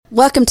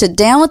Welcome to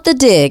Down with the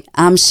Dig.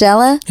 I'm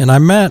Shella. And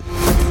I'm Matt.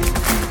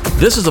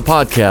 This is a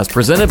podcast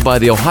presented by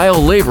the Ohio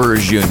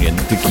Laborers Union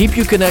to keep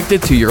you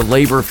connected to your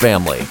labor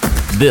family.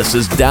 This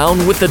is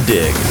Down with the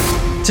Dig.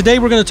 Today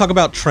we're going to talk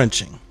about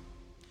trenching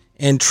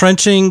and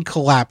trenching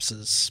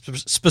collapses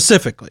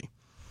specifically.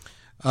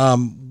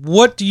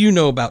 What do you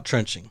know about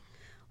trenching?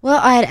 Well,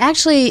 I had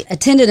actually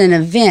attended an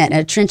event,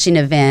 a trenching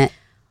event.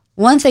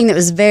 One thing that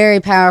was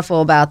very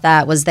powerful about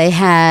that was they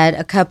had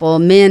a couple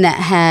of men that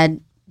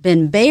had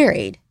been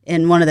buried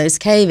in one of those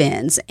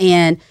cave-ins,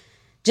 and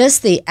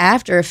just the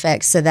after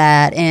effects of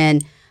that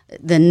and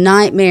the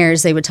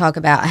nightmares they would talk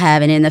about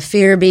having and the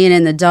fear of being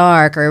in the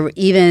dark, or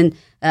even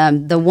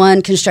the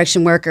one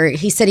construction worker,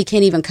 he said he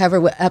can't even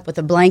cover up with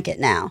a blanket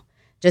now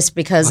just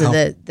because of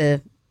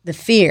the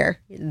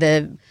fear,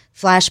 the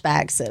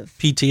flashbacks of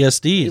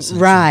PTSD.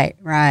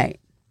 Right.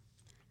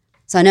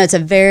 So I know it's a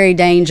very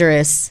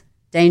dangerous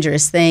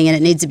thing, and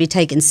it needs to be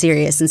taken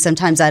serious. And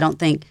sometimes I don't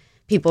think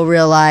people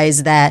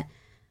realize that,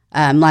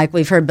 like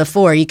we've heard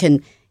before, you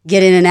can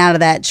get in and out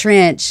of that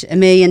trench a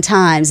million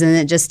times, and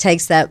it just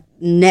takes that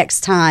next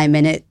time,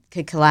 and it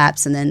could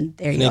collapse, and then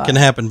there you go. And it can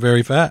happen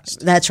very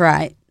fast. That's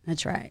right.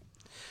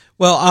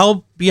 Well,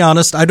 I'll be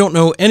honest, I don't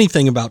know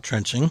anything about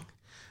trenching.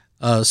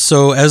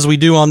 So as we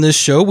do on this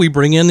show, we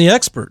bring in the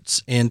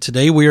experts. And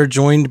today we are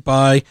joined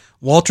by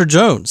Walter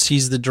Jones.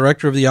 He's the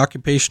director of the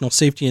Occupational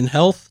Safety and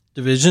Health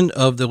Division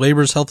of the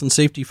Laborers Health and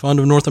Safety Fund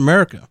of North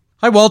America.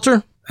 Hi,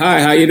 Walter.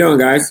 Hi, how you doing,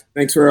 guys?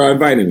 Thanks for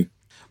inviting me.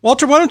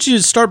 Walter, why don't you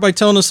start by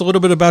telling us a little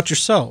bit about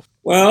yourself?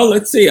 Well,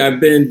 let's see. I've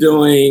been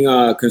doing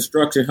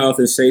construction health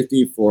and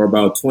safety for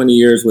about 20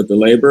 years with the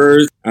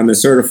laborers. I'm a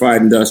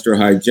certified industrial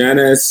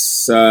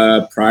hygienist.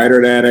 Prior to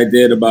that, I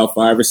did about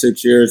 5 or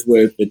 6 years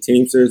with the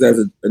Teamsters as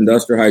an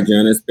industrial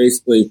hygienist,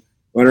 basically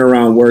running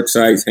around work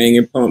sites,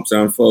 hanging pumps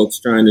on folks,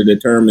 trying to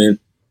determine,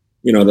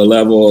 the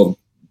level of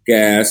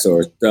gas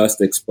or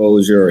dust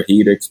exposure or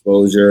heat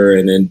exposure,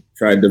 and then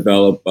try to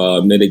develop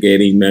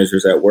mitigating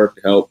measures at work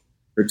to help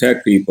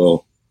protect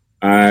people.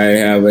 I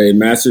have a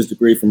master's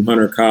degree from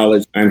Hunter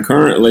College. I'm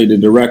currently the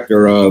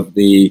director of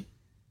the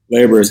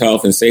Laborers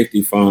Health and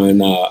Safety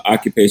Fund,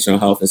 Occupational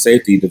Health and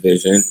Safety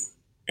Division.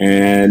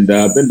 And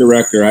I've been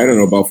director,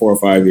 about 4 or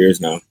 5 years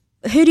now.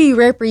 Who do you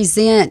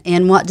represent,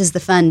 and what does the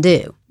fund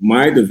do?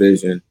 My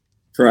division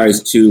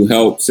tries to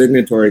help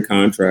signatory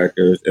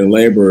contractors and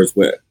laborers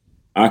with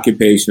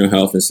occupational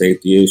health and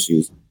safety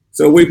issues.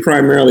 So we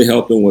primarily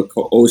help them with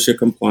OSHA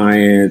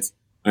compliance.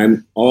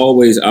 I'm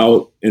always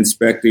out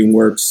inspecting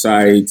work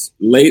sites.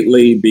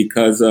 Lately,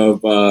 because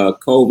of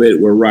COVID,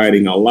 we're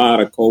writing a lot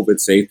of COVID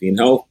safety and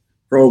health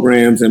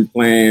programs and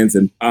plans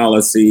and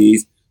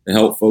policies to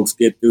help folks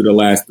get through the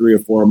last 3 or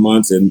 4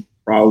 months and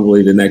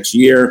probably the next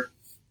year.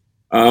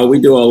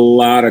 We do a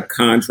lot of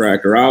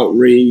contractor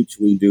outreach.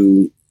 We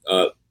do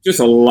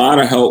just a lot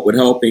of help with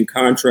helping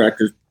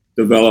contractors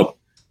develop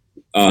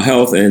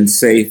health and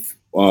safe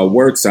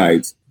work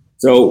sites.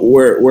 So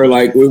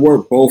we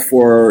work both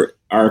for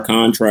our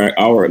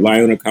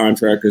line of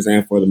contractors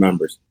and for the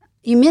members.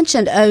 You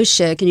mentioned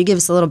OSHA. Can you give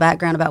us a little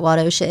background about what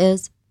OSHA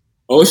is?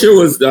 OSHA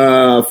was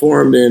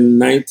formed in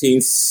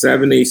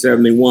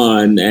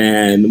 1970-71,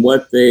 and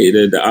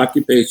the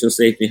Occupational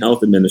Safety and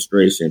Health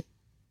Administration.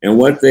 And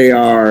what they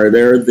are,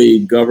 they're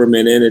the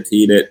government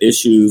entity that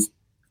issues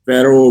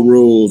federal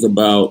rules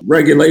about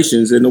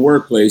regulations in the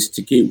workplace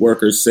to keep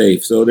workers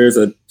safe. So there's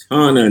a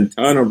ton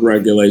of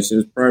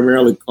regulations,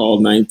 primarily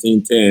called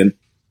 1910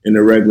 in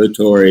the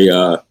regulatory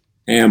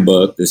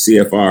handbook, the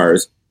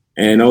CFRs.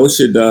 And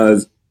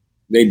OSHA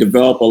they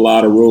develop a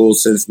lot of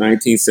rules since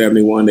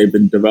 1971. They've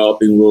been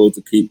developing rules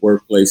to keep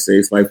workplace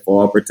safe, like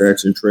fall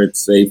protection, trench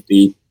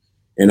safety,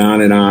 and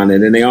on and on.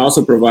 And then they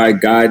also provide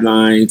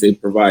guidelines, they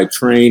provide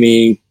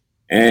training,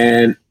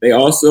 and they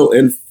also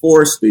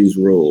enforce these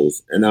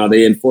rules. And now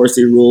they enforce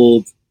these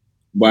rules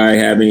by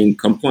having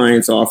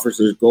compliance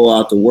officers go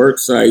out to work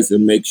sites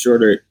and make sure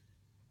that,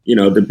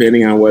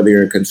 depending on whether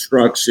you're in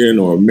construction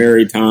or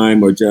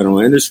maritime or general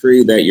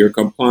industry, that you're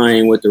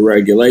complying with the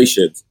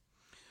regulations.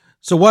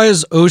 So why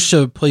has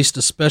OSHA placed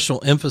a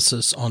special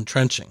emphasis on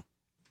trenching?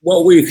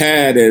 What we've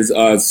had is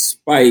a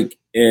spike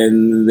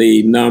in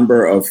the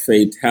number of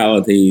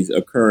fatalities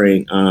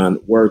occurring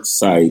on work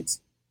sites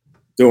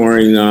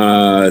during,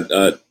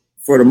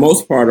 for the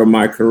most part of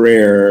my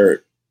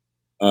career,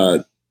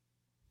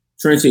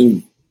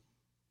 trenching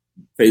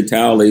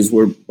fatalities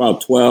were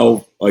about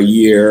 12 a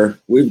year.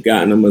 We've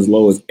gotten them as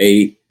low as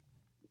 8.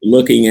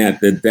 Looking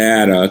at the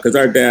data, because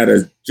our data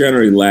is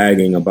generally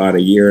lagging about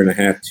 1.5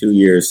 years, 2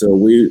 years. So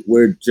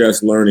we're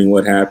just learning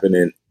what happened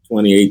in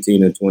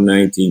 2018 and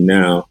 2019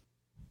 now.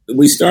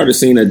 We started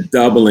seeing a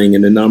doubling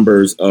in the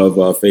numbers of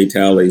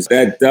fatalities.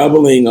 That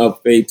doubling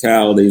of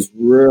fatalities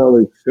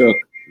really shook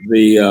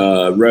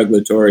the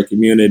regulatory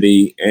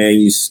community,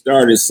 and you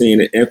started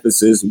seeing an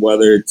emphasis,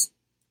 whether it's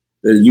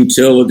the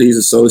Utilities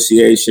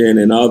Association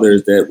and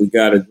others, that we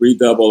got to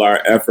redouble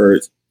our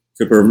efforts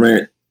to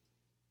prevent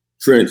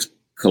trench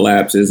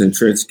collapses and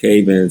trench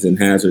cave-ins and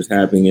hazards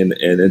happening.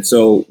 And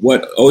so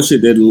what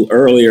OSHA did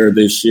earlier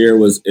this year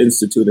was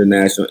institute a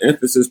national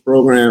emphasis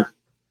program.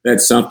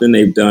 That's something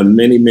they've done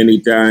many, many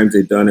times.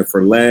 They've done it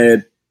for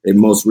lead. They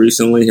most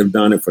recently have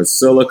done it for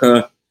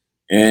silica.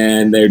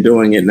 And they're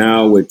doing it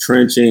now with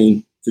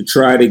trenching to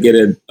try to get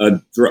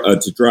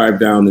to drive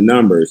down the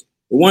numbers.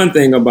 The one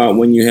thing about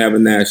when you have a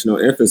national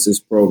emphasis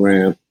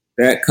program,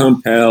 that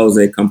compels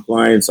a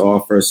compliance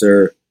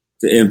officer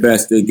to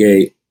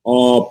investigate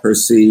all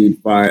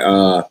perceived by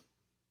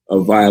a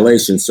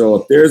violation.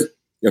 So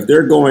if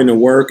they're going to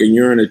work and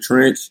you're in a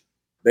trench,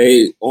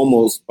 they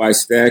almost by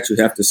statute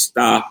have to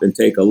stop and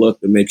take a look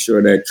to make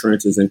sure that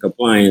trench is in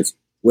compliance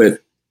with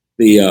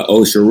the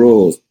OSHA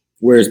rules.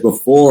 Whereas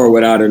before,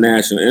 without a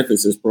national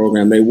emphasis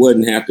program, they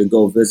wouldn't have to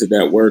go visit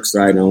that work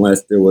site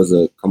unless there was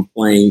a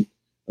complaint,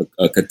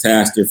 a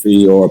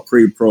catastrophe, or a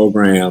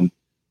pre-programmed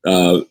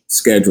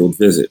scheduled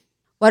visit.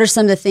 What are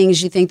some of the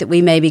things you think that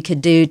we maybe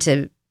could do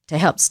to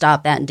help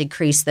stop that and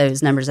decrease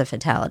those numbers of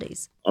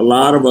fatalities? A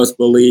lot of us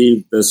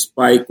believe the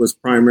spike was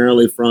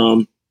primarily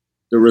from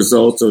the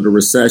results of the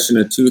recession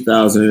of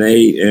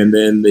 2008 and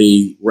then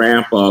the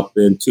ramp up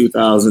in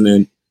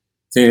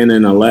 2010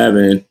 and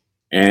 11.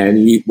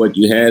 And what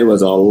you had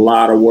was a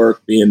lot of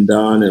work being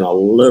done in a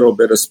little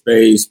bit of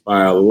space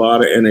by a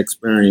lot of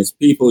inexperienced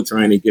people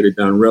trying to get it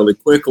done really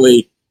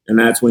quickly. And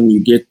that's when you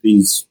get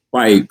these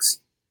spikes.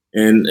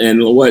 And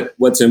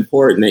what's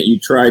important that you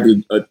try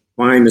to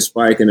find the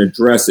spike and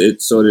address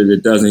it so that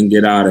it doesn't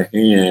get out of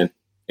hand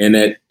and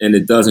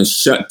it doesn't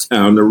shut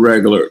down the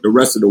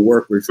rest of the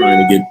work we're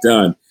trying to get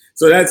done.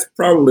 So that's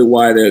probably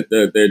why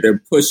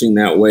they're pushing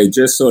that way,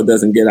 just so it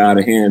doesn't get out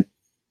of hand.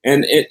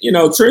 And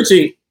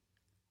trenching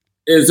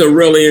is a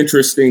really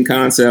interesting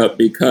concept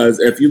because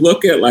if you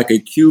look at like a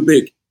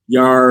cubic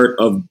yard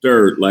of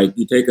dirt, like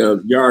you take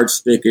a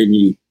yardstick and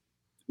you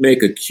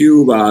make a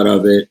cube out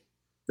of it,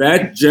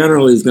 that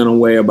generally is going to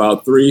weigh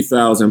about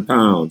 3,000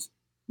 pounds.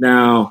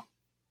 Now,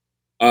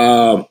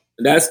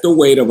 that's the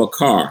weight of a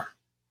car.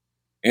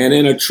 And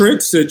in a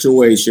trench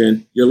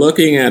situation, you're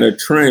looking at a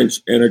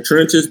trench, and a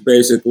trench is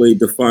basically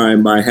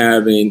defined by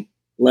having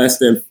less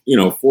than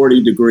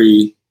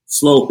 40-degree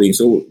sloping.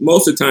 So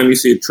most of the time you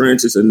see a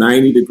trench, it's a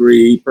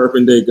 90-degree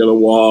perpendicular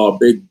wall,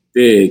 big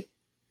dig.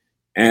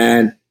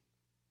 And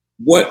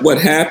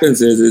what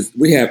happens is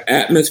we have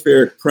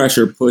atmospheric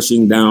pressure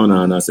pushing down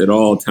on us at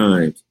all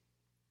times,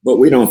 but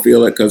we don't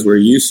feel it because we're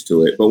used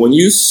to it. But when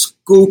you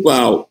scoop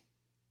out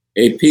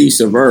a piece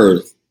of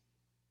earth,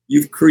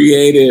 you've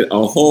created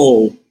a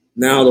hole.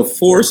 Now the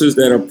forces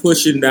that are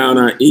pushing down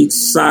on each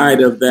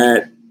side of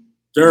that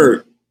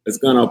dirt is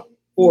going to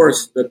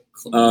force the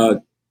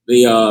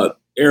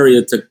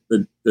area to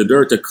the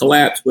dirt to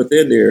collapse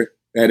within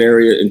that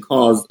area and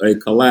cause a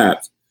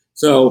collapse.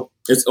 So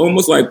it's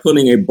almost like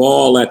putting a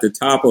ball at the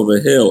top of a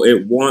hill.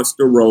 It wants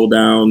to roll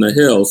down the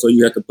hill. So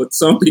you have to put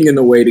something in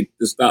the way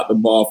to stop the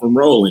ball from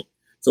rolling.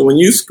 So when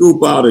you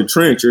scoop out a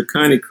trench, you're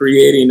kind of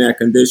creating that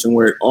condition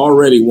where it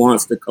already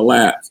wants to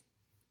collapse.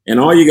 And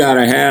all you got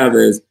to have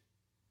is,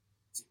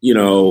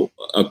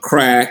 a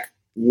crack,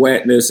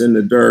 wetness in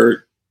the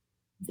dirt,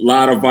 a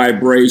lot of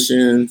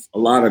vibrations, a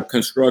lot of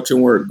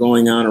construction work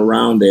going on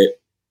around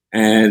it.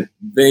 And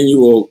then you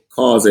will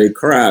cause a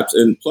collapse.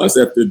 And plus,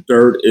 if the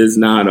dirt is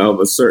not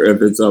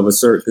if it's of a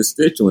certain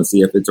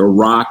constituency, if it's a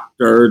rock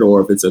dirt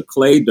or if it's a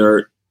clay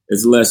dirt,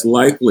 it's less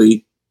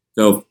likely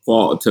to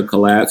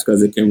collapse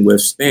because it can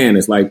withstand.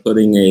 It's like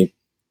putting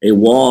a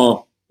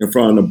wall in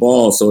front of the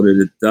ball so that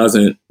it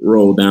doesn't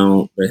roll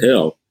down the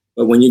hill.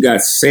 But when you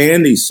got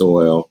sandy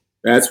soil,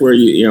 that's where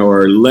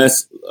or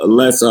less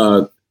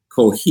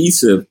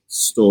cohesive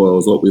soil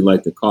is what we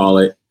like to call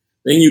it.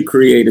 Then you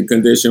create a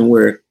condition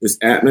where this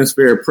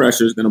atmospheric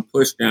pressure is going to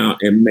push down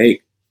and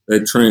make the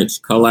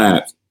trench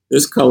collapse.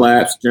 This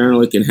collapse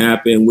generally can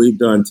happen. We've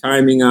done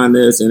timing on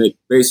this, and it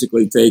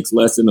basically takes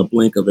less than a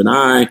blink of an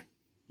eye.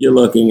 You're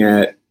looking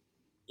at,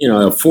 a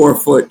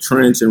 4-foot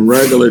trench in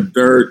regular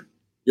dirt.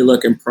 You're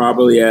looking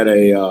probably at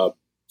a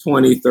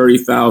 20,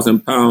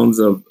 30,000 pounds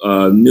of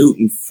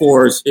Newton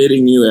force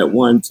hitting you at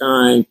one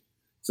time.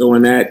 So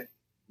when that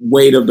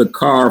weight of the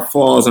car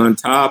falls on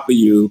top of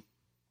you,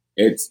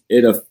 it's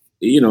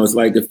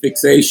like a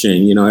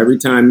fixation. Every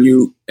time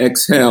you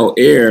exhale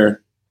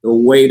air, the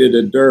weight of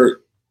the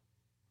dirt,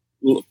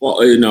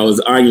 is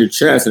on your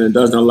chest, and it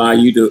doesn't allow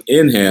you to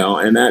inhale,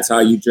 and that's how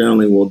you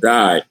generally will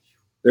die.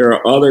 There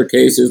are other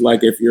cases,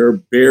 like if you're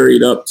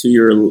buried up to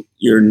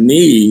your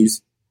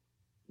knees,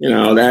 you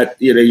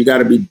got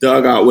to be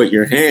dug out with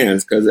your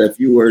hands, because if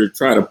you were to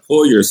try to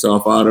pull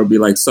yourself out, it'll be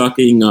like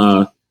sucking,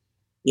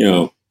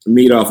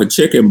 meat off a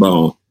chicken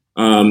bone.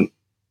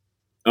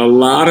 A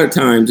lot of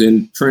times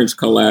in trench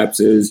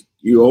collapses,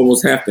 you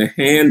almost have to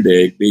hand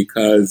dig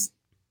because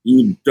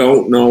you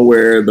don't know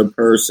where the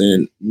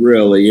person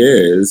really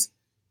is,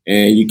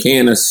 and you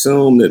can't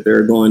assume that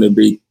they're going to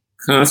be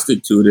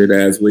constituted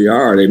as we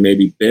are. They may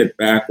be bent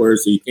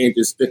backwards, so you can't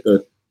just stick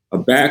a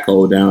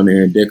backhoe down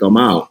there and dig them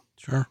out.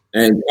 Sure.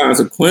 And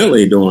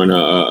consequently, during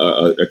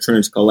a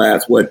trench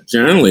collapse, what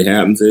generally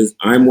happens is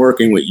I'm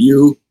working with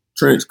you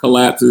trench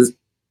collapses,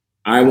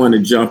 I want to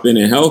jump in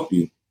and help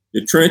you.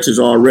 The trench is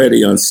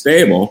already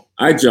unstable.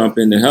 I jump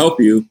in to help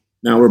you.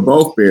 Now we're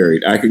both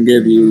buried. I can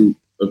give you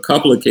a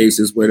couple of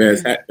cases where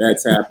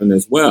that's happened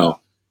as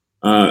well.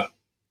 There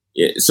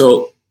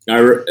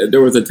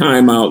was a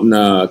time out in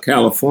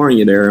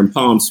California there in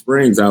Palm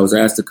Springs. I was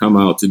asked to come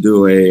out to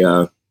do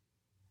a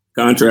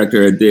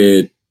contractor that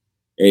did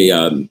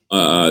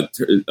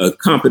a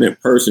competent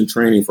person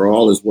training for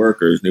all his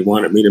workers. And they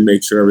wanted me to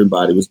make sure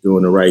everybody was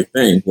doing the right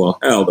thing. Well,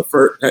 hell,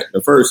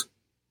 the first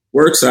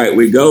work site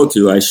we go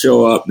to, I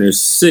show up and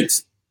there's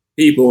 6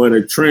 people in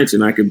a trench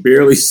and I could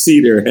barely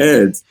see their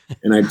heads.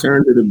 And I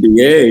turn to the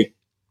BA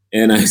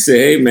and I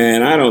say, hey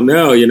man, I don't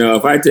know,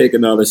 if I take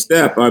another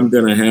step, I'm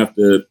going to have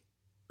to,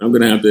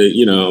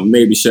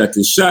 maybe shut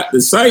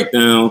the site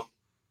down.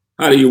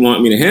 How do you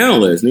want me to handle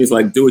this? And he's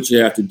like, do what you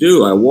have to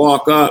do. I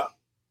walk up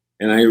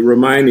and I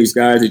remind these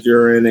guys that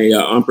you're in a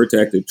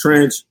unprotected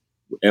trench,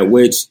 at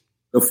which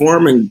the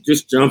foreman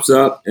just jumps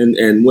up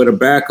and with a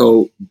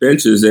backhoe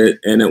benches it,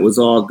 and it was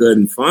all good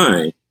and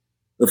fine.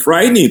 The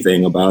frightening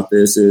thing about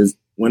this is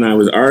when I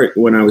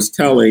was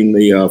telling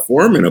the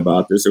foreman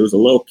about this, there was a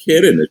little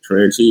kid in the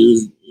trench. He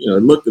was,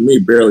 looked at me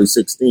barely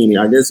 16.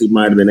 I guess he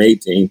might have been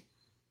 18.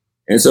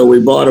 And so we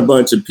bought a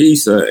bunch of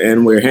pizza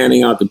and we're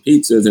handing out the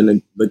pizzas,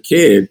 and the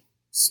kid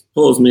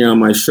pulls me on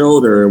my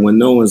shoulder, and when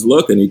no one's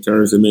looking, he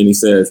turns to me and he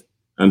says,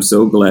 I'm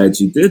so glad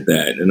you did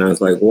that. And I was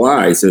like,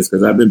 why? He says,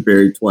 because I've been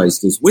buried twice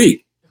this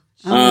week.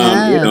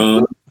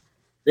 No.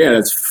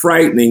 It's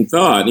frightening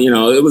thought.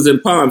 It was in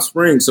Palm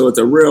Springs, so it's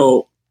a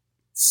real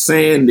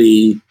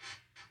sandy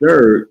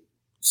dirt.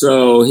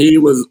 So he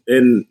was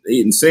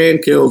eating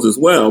sand kills as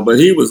well, but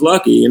he was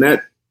lucky, and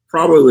that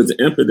probably was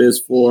the impetus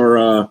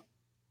for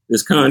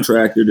this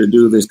contractor to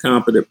do this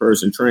competent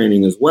person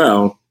training as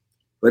well.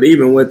 But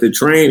even with the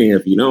training,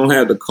 if you don't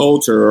have the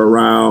culture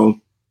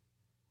around,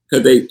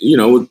 because they,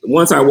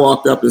 once I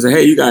walked up and said,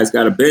 hey, you guys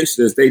got to bench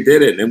this, they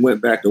did it and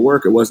went back to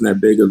work. It wasn't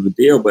that big of a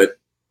deal, but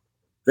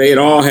they had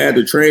all had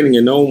the training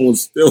and no one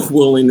was still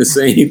willing to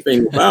say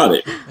anything about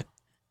it.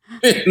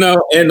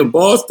 And the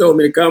boss told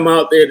me to come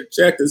out there to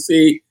check to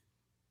see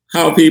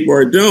how people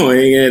are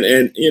doing.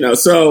 And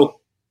so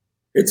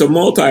it's a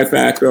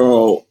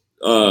multifactorial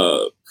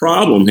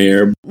problem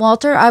here.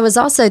 Walter, I was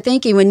also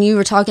thinking when you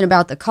were talking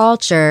about the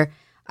culture,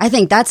 I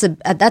think that's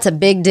a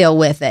big deal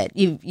with it.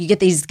 You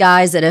get these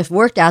guys that have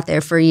worked out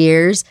there for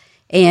years,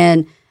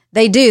 and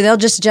they'll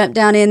just jump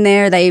down in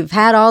there. They've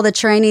had all the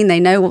training. They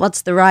know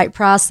what's the right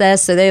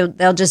process. So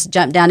they'll just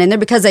jump down in there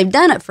because they've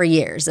done it for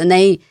years, and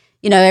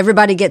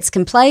everybody gets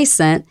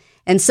complacent.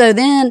 And so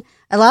then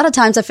a lot of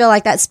times I feel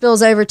like that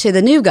spills over to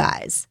the new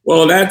guys.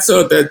 Well, that's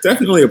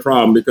definitely a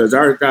problem, because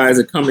our guys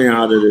are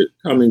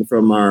coming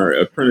from our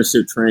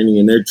apprenticeship training,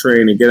 and they're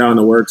trained to get on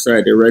the work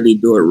site. They're ready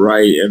to do it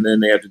right. And then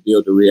they have to deal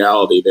with the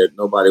reality that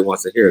nobody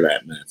wants to hear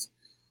that mess.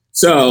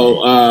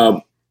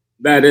 So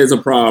that is a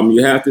problem.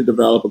 You have to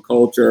develop a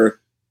culture,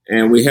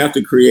 and we have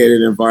to create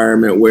an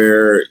environment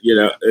where,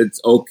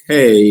 it's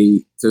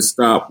okay to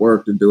stop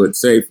work to do it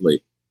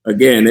safely.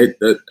 Again,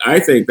 I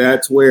think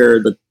that's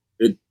where the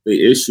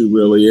issue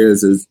really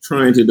is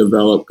trying to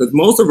develop, because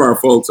most of our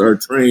folks are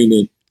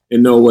trained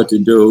and know what to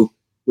do.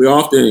 We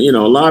often,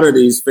 a lot of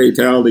these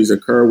fatalities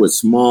occur with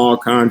small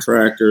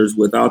contractors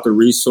without the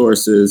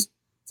resources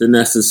to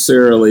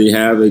necessarily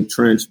have a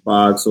trench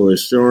box or a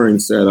shoring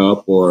set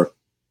up, or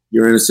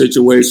you're in a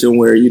situation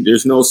where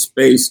there's no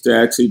space to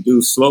actually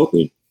do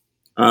sloping.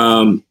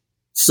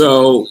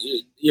 So,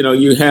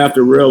 you have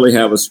to really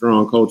have a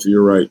strong culture.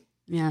 You're right.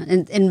 Yeah,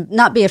 and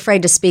not be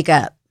afraid to speak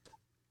up.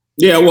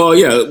 Yeah, well,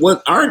 yeah.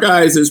 What our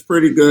guys is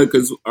pretty good,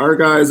 because our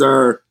guys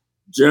are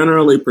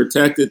generally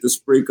protected to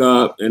speak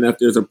up, and if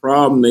there's a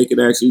problem, they can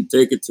actually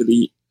take it to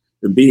the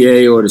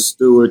BA or the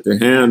steward to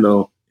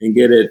handle and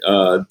get it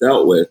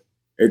dealt with.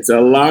 It's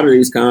a lot of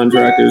these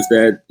contractors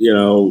that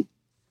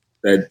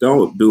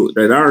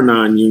that are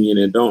non-union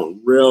and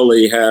don't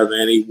really have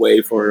any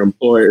way for an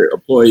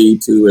employee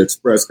to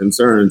express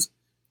concerns,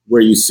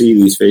 where you see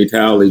these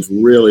fatalities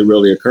really,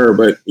 really occur.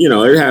 But,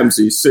 it happens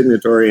to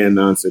signatory and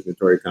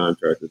non-signatory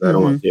contractors. I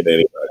don't want to kid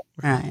anybody.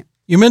 Right.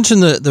 You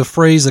mentioned the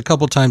phrase a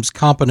couple times,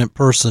 competent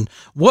person.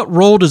 What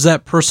role does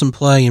that person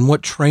play, and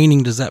what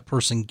training does that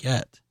person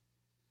get?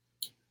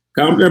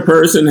 Competent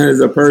person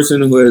is a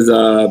person who has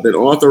been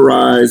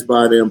authorized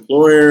by the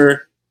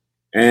employer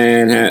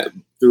and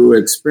through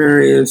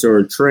experience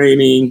or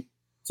training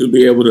to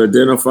be able to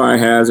identify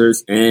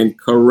hazards and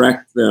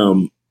correct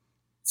them.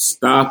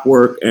 Stop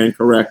work and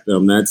correct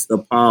them. That's the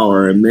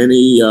power. And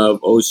many of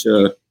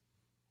OSHA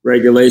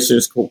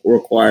regulations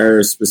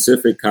require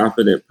specific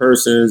competent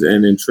persons,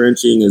 and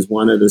entrenching is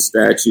one of the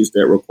statutes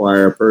that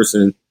require a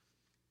person,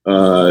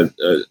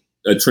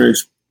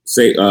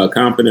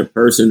 competent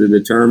person to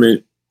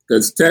determine,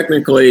 because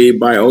technically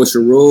by OSHA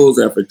rules,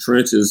 if a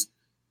trench is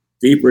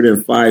deeper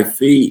than 5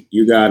 feet,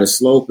 you got to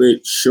slope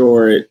it,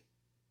 shore it,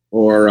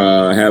 or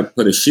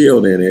put a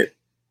shield in it.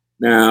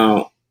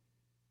 Now,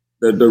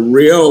 the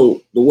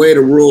way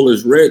the rule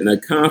is written, a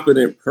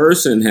competent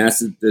person has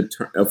to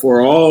for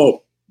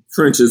all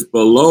trenches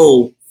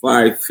below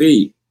 5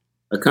 feet,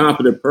 a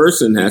competent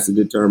person has to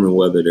determine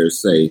whether they're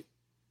safe.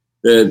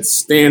 The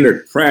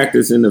standard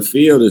practice in the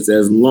field is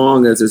as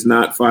long as it's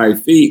not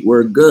 5 feet,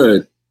 we're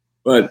good.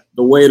 But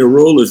the way the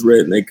rule is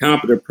written, a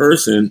competent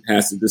person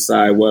has to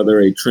decide whether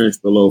a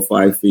trench below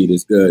 5 feet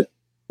is good.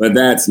 But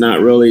that's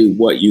not really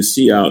what you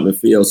see out in the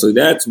field. So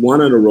that's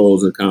one of the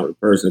roles of a competent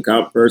person. A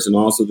competent person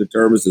also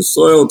determines the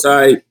soil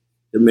type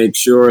to make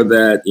sure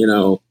that,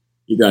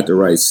 you got the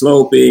right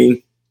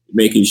sloping,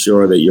 making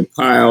sure that your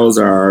piles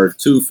are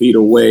 2 feet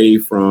away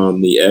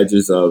from the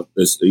edges of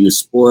your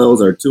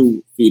spoils are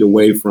 2 feet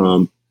away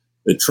from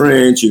the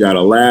trench. You got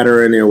a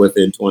ladder in there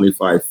within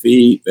 25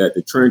 feet, that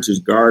the trench is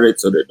guarded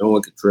so that no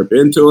one can trip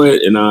into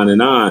it, and on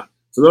and on.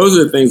 So those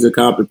are the things a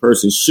competent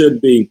person should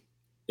be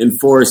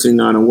enforcing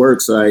on a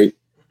work site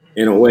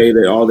in a way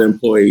that all the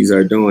employees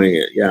are doing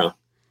it. Yeah.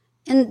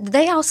 And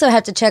they also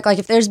have to check, like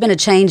if there's been a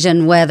change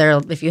in weather,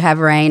 if you have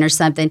rain or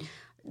something,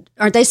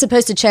 aren't they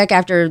supposed to check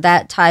after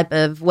that type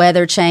of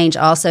weather change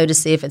also to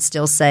see if it's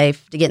still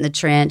safe to get in the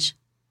trench?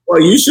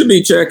 Well, you should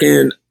be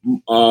checking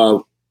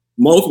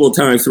multiple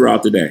times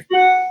throughout the day.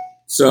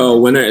 So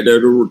when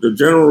the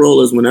general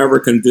rule is whenever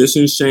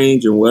conditions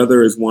change, and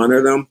weather is one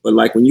of them. But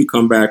like when you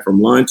come back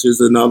from lunch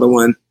is another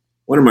one.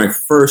 One of my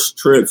first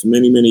trips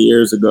many, many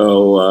years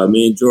ago,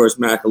 me and George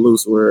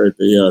Macaluso were at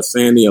the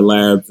Sandia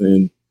Labs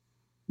in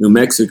New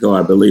Mexico,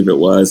 I believe it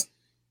was,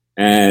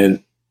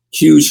 and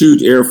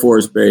huge Air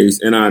Force base.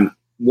 And on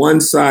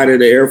one side of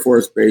the Air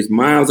Force base,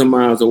 miles and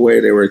miles away,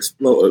 they were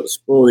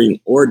exploding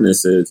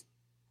ordnances.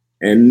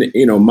 And,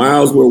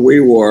 miles where we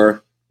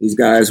were, these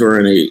guys were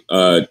in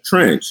a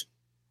trench.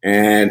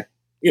 And,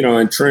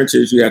 in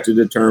trenches, you have to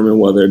determine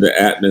whether the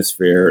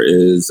atmosphere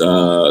is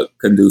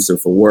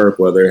conducive for work,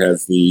 whether it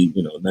has the,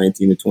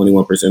 19 to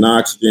 21%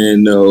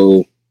 oxygen,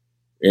 no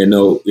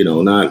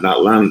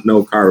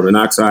carbon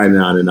monoxide,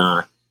 and on and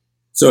on.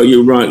 So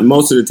you run,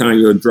 most of the time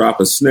you'll drop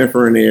a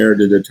sniffer in the air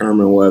to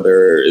determine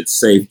whether it's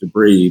safe to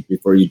breathe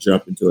before you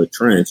jump into a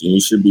trench. And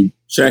you should be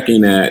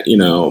checking that,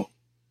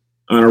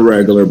 on a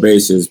regular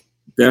basis,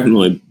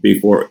 definitely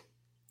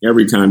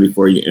every time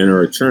before you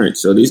enter a trench.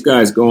 So these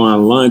guys go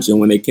on lunch, and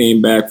when they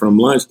came back from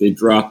lunch, they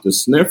dropped the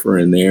sniffer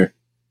in there,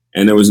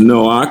 and there was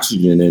no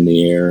oxygen in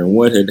the air. And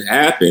what had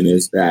happened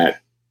is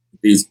that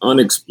these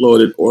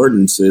unexploded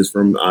ordnances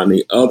from on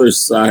the other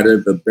side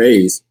of the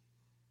base,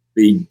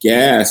 the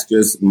gas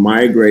just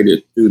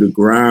migrated through the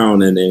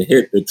ground and then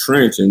hit the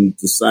trench and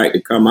decided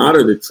to come out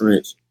of the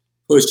trench,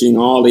 pushing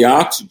all the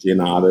oxygen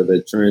out of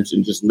the trench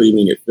and just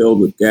leaving it filled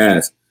with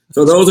gas.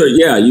 So those are,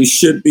 you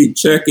should be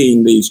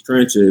checking these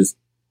trenches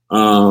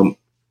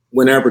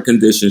whenever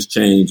conditions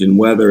change, and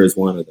weather is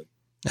one of them.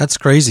 That's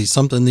crazy.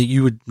 Something that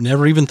you would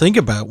never even think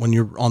about when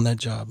you're on that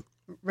job.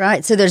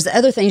 Right. So there's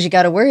other things you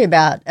got to worry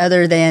about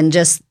other than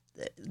just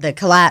the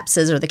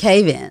collapses or the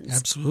cave-ins.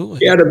 Absolutely.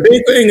 Yeah, the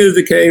big thing is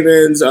the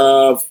cave-ins,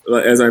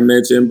 as I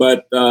mentioned.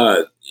 But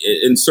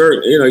in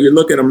certain, you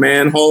look at a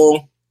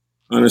manhole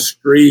on a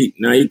street.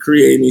 Now you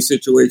create these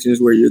situations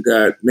where you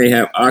may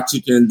have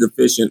oxygen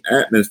deficient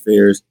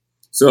atmospheres.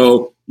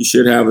 So you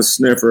should have a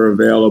sniffer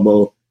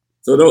available.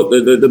 So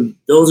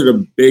those are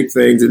the big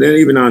things. And then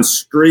even on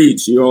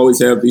streets, you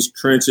always have these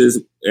trenches,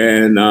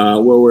 and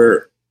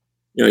where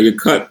you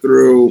cut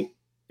through,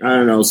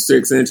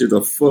 6 inches,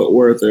 a foot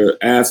worth of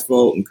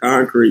asphalt and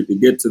concrete to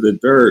get to the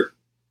dirt.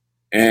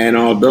 And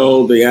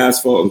although the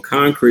asphalt and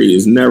concrete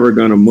is never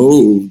going to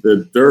move, the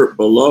dirt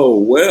below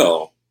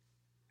will.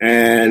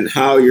 And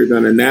how you're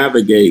going to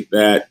navigate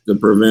that to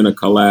prevent a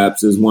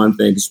collapse is one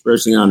thing,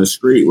 especially on the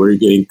street where you're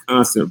getting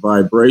constant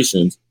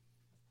vibrations.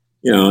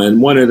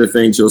 And one of the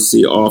things you'll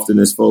see often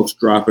is folks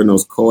dropping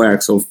those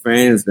coaxial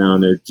fans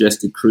down there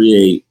just to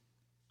create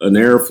an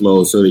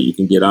airflow so that you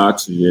can get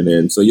oxygen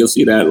in. So you'll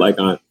see that like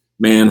on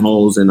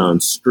manholes and on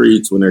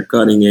streets when they're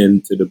cutting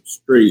into the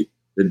street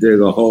to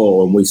dig a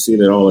hole. And we see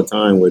that all the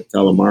time with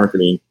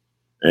telemarketing,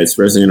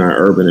 especially in our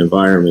urban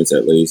environments,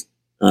 at least.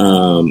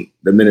 The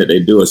minute they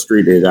do a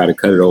street, they got to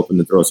cut it open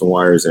to throw some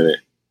wires in it.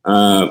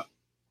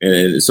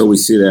 And so we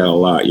see that a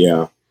lot,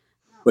 yeah.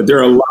 But there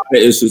are a lot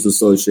of issues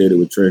associated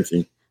with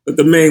trenching. But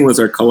the main ones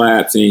are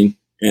collapsing.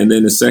 And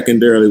then the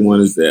secondarily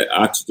one is the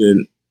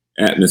oxygen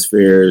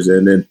atmospheres.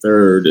 And then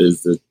third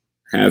is the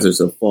hazards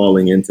of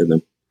falling into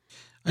them.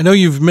 I know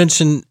you've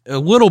mentioned a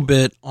little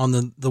bit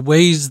on the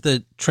ways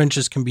that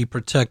trenches can be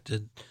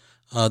protected,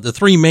 the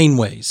three main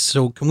ways.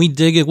 So can we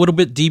dig a little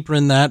bit deeper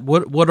in that?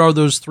 What are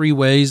those three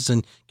ways,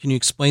 and can you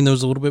explain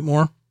those a little bit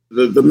more?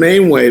 The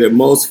main way that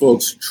most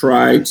folks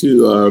try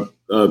to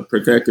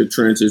protect a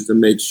trench is to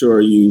make sure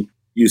you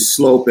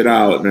slope it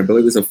out. And I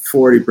believe it's a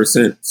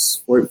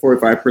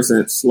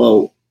 45%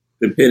 slope,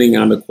 depending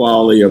on the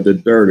quality of the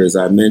dirt, as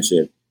I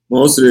mentioned.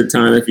 Most of the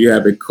time, if you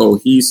have a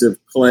cohesive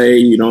clay,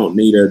 you don't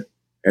need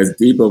as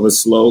deep of a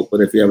slope. But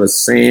if you have a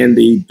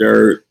sandy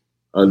dirt,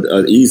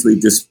 an easily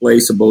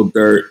displaceable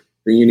dirt,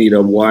 then you need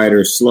a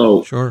wider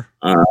slope. Sure.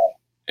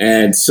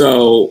 And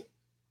so,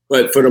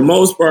 but for the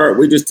most part,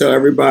 we just tell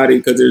everybody,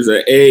 because there's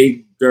an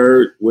A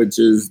dirt, which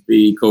is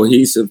the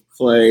cohesive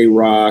clay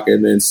rock,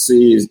 and then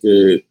C is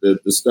the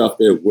stuff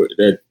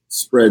that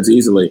spreads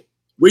easily.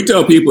 We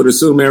tell people to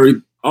assume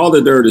all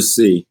the dirt is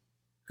C,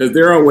 because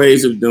there are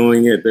ways of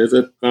doing it. There's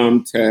a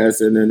thumb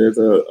test, and then there's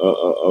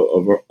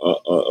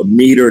a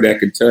meter that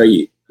can tell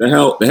you.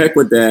 The heck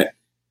with that.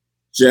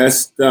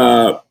 Just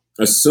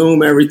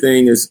assume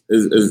everything is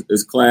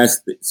class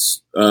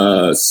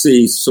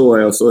C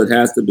soil, so it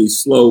has to be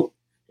sloped.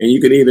 And you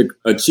can either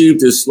achieve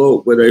this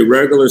slope with a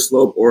regular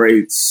slope or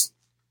a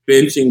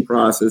benching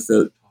process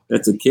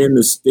that's akin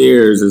to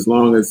stairs, as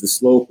long as the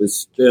slope is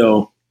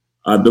still,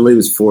 I believe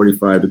it's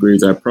 45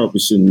 degrees. I probably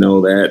shouldn't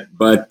know that.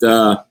 But,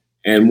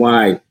 and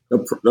why?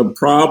 The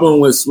problem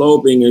with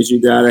sloping is you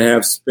got to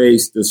have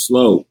space to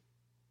slope.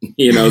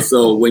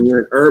 So when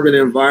you're in urban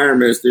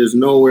environments, there's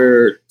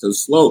nowhere to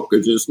slope,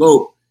 because your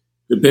slope,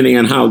 depending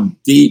on how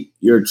deep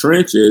your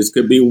trench is,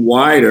 could be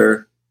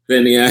wider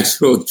than the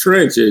actual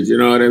trenches. You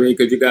know what I mean?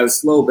 Because you got to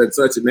slope at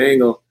such an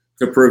angle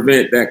to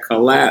prevent that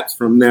collapse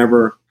from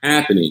never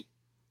happening.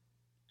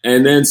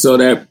 And then so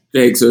that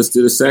takes us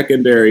to the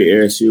secondary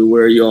issue,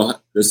 where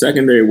the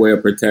secondary way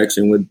of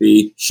protection would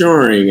be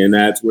shoring, and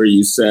that's where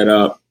you set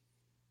up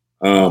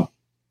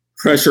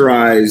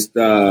pressurized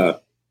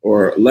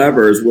or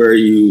levers where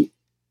you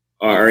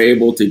are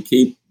able to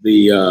keep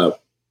the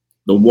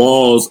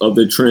walls of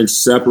the trench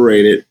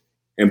separated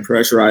and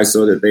pressurized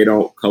so that they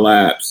don't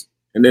collapse.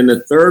 And then the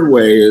third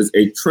way is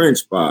a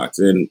trench box.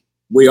 And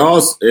when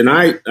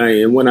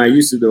I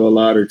used to do a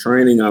lot of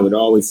training, I would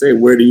always say,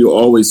 where do you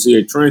always see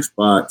a trench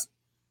box?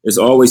 It's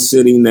always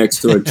sitting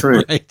next to a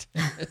trench. Right.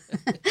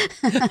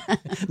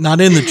 Not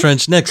in the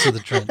trench, next to the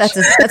trench.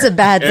 That's a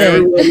bad thing.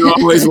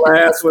 Everyone always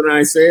laughs when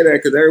I say that,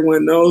 because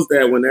everyone knows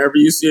that whenever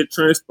you see a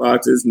trench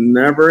box, it's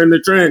never in the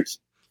trench.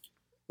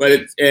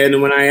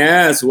 And when I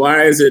ask,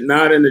 why is it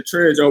not in the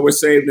trench? Oh, we're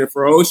saving it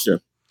for OSHA.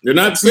 They're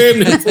not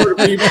saving it for the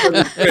people in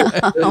the trench.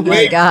 Oh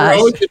my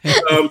gosh.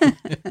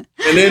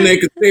 And then they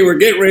could say, we're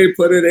getting ready to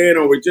put it in,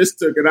 or we just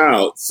took it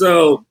out.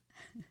 So,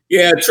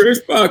 yeah, trench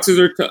boxes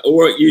are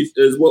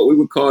is what we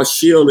would call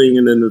shielding.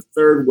 And then the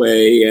third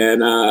way,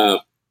 and,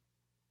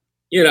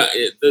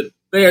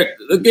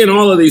 again,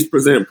 all of these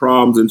present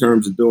problems in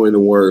terms of doing the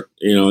work,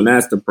 and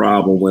that's the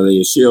problem, whether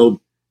your shield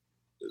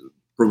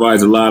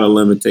provides a lot of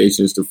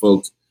limitations to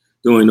folks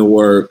doing the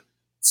work.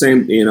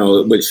 Same,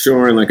 with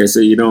shoring, like I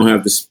said, you don't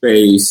have the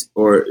space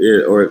or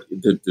to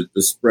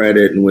spread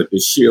it. And with the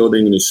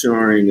shielding and the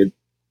shoring, it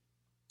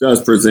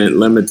does present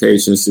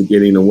limitations to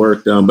getting the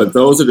work done. But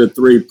those are the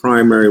three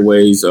primary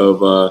ways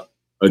of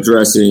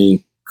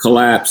addressing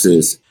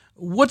collapses.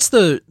 What's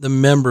the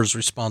member's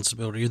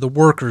responsibility, or the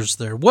workers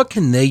there? What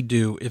can they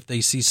do if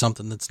they see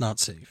something that's not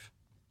safe?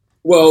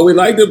 Well, we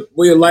like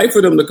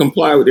for them to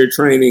comply with their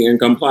training and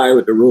comply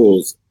with the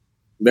rules.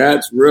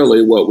 That's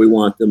really what we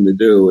want them to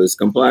do, is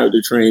comply with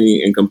the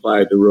training and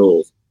comply with the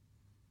rules.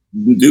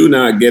 Do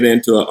not get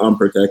into an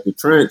unprotected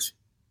trench.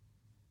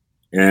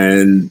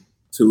 And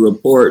to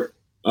report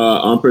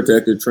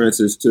unprotected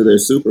trenches to their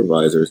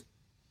supervisors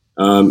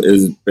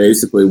is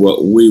basically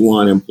what we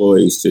want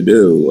employees to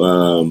do.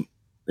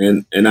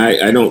 And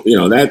I don't,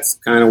 that's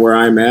kind of where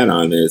I'm at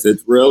on this.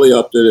 It's really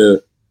up to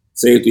the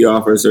safety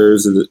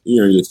officers,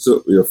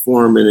 your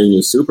foremen and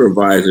your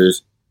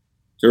supervisors,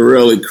 to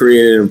really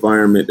create an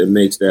environment that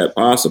makes that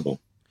possible.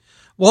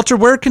 Walter,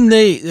 where can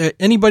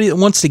anybody that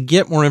wants to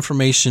get more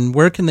information,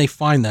 where can they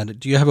find that?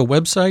 Do you have a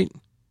website?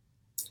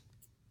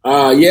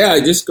 Yeah,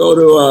 just go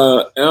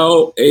to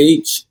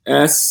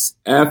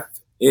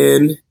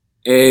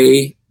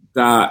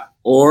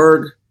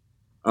LHSFNA.org.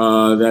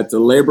 That's the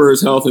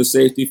Laborers Health and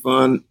Safety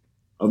Fund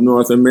of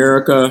North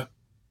America.org.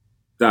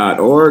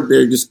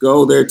 There, just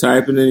go there,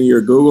 type it in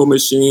your Google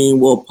machine,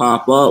 will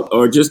pop up,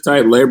 or just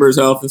type Laborers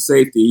Health and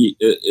Safety.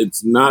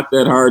 It's not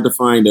that hard to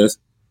find us.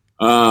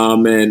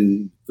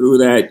 And through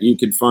that, you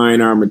can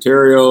find our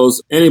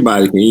materials.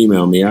 Anybody can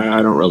email me.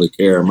 I don't really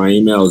care. My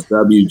email is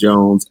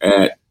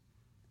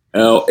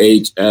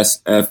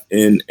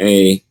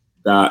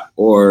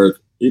wjones@lhsfna.org.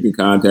 You can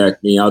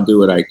contact me. I'll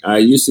do it. I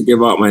used to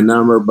give out my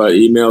number, but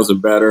emails are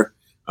better.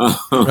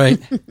 Right.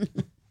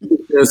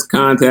 Just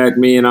contact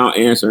me and I'll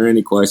answer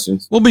any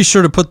questions. We'll be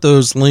sure to put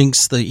those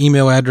links, the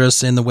email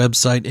address and the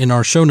website, in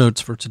our show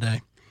notes for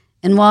today.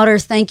 And Walter,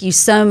 thank you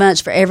so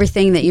much for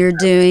everything that you're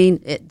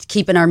doing,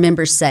 keeping our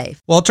members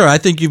safe. Walter, I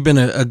think you've been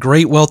a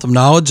great wealth of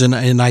knowledge, and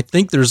I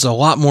think there's a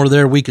lot more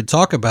there we could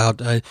talk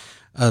about. I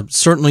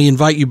certainly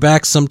invite you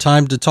back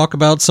sometime to talk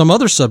about some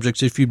other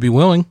subjects if you'd be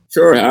willing.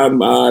 Sure.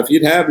 If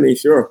you'd have me,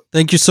 sure.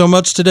 Thank you so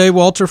much today,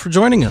 Walter, for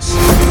joining us.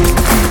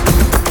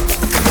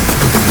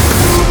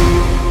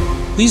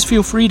 Please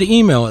feel free to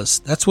email us.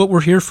 That's what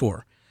we're here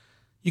for.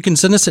 You can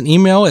send us an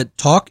email at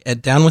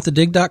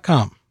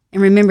talk@downwiththedig.com.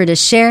 And remember to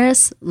share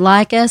us,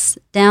 like us,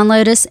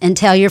 download us, and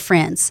tell your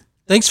friends.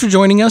 Thanks for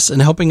joining us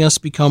and helping us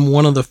become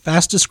one of the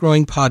fastest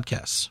growing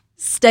podcasts.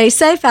 Stay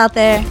safe out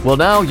there. Well,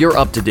 now you're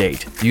up to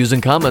date. Views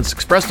and comments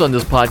expressed on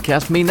this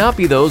podcast may not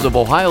be those of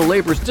Ohio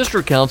Labor's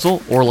District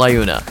Council or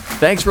LIUNA.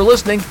 Thanks for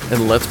listening,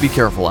 and let's be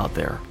careful out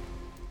there.